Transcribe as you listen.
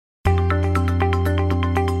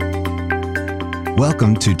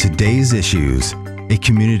Welcome to Today's Issues, a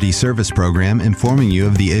community service program informing you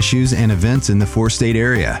of the issues and events in the four-state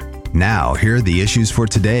area. Now, here are the issues for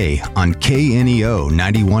today on KNEO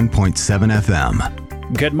 91.7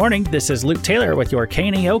 FM. Good morning. This is Luke Taylor with your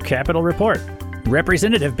KNEO Capital Report.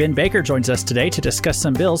 Representative Ben Baker joins us today to discuss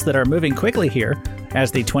some bills that are moving quickly here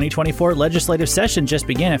as the 2024 legislative session just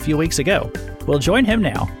began a few weeks ago. We'll join him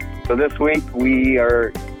now. So this week we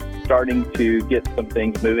are starting to get some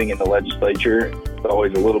things moving in the legislature. It's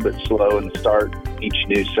always a little bit slow in the start each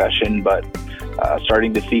new session, but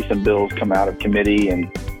starting to see some bills come out of committee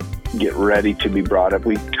and get ready to be brought up.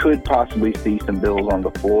 We could possibly see some bills on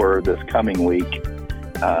the floor this coming week.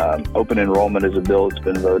 Open enrollment is a bill that's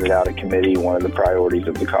been voted out of committee, one of the priorities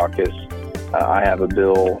of the caucus. I have a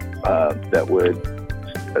bill that would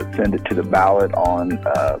send it to the ballot on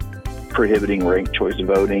prohibiting ranked choice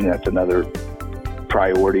voting. That's another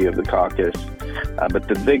priority of the caucus. But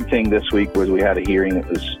the big thing this week was we had a hearing that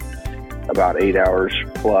was about 8 hours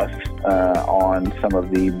plus on some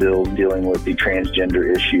of the bills dealing with the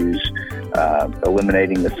transgender issues,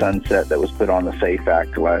 eliminating the sunset that was put on the SAFE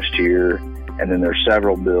Act last year. And then there's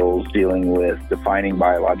several bills dealing with defining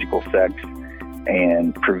biological sex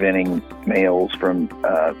and preventing males from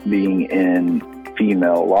being in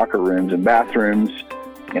female locker rooms and bathrooms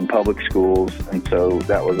in public schools. And so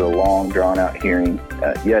that was a long, drawn-out hearing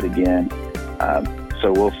yet again.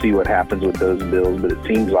 So we'll see what happens with those bills, but it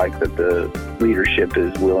seems like that the leadership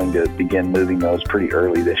is willing to begin moving those pretty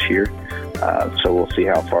early this year. So we'll see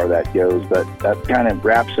how far that goes. But that kind of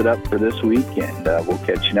wraps it up for this week, and we'll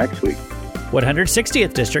catch you next week.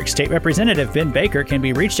 160th District State Representative Ben Baker can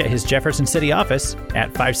be reached at his Jefferson City office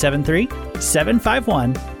at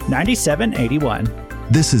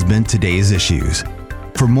 573-751-9781. This has been Today's Issues.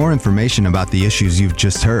 For more information about the issues you've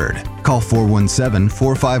just heard, call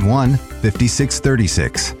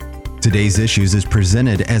 417-451-5636. Today's Issues is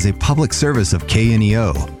presented as a public service of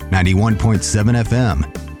KNEO 91.7 FM,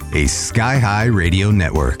 a Sky High radio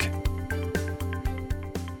network.